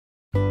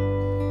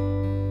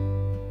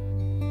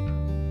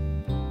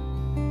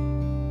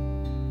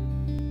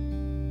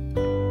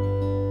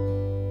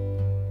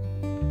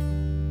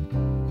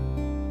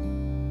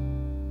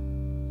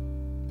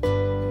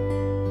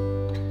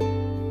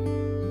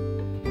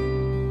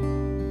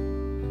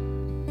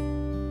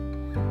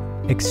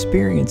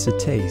Experience a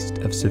taste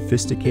of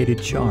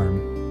sophisticated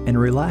charm and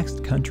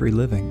relaxed country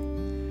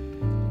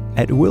living.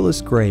 At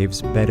Willis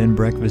Graves Bed and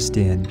Breakfast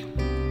Inn,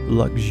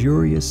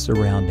 luxurious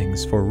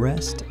surroundings for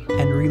rest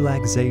and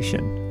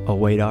relaxation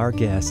await our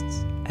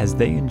guests as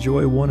they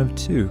enjoy one of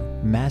two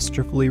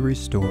masterfully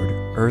restored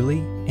early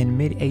and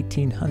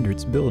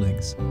mid-1800s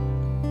buildings,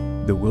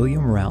 the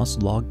William Rouse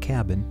Log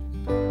Cabin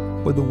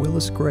or the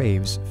Willis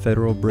Graves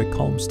Federal Brick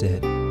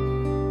Homestead.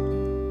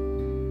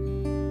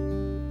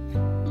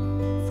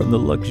 From the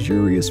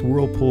luxurious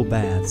whirlpool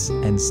baths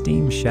and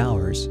steam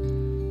showers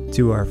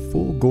to our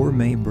full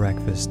gourmet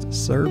breakfast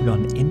served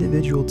on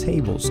individual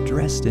tables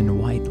dressed in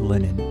white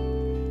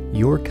linen,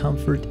 your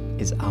comfort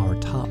is our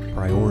top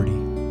priority.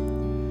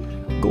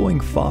 Going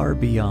far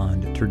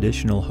beyond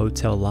traditional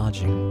hotel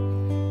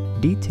lodging,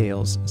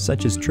 details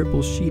such as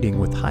triple sheeting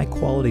with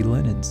high-quality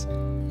linens,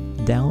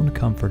 down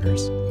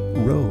comforters,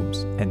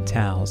 robes and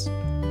towels,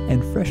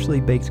 and freshly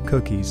baked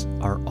cookies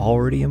are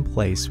already in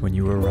place when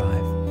you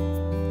arrive.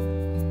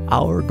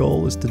 Our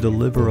goal is to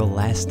deliver a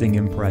lasting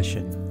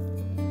impression,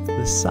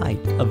 the sight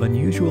of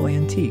unusual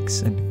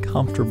antiques and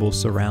comfortable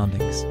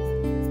surroundings,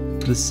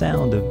 the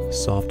sound of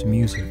soft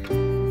music,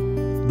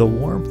 the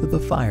warmth of the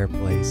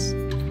fireplace,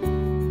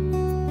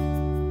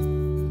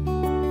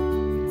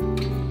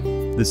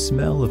 the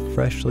smell of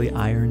freshly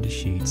ironed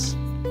sheets,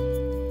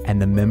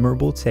 and the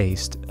memorable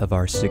taste of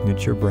our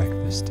signature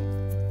breakfast.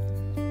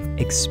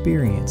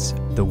 Experience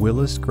the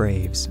Willis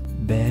Graves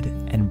Bed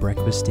and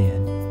Breakfast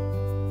Inn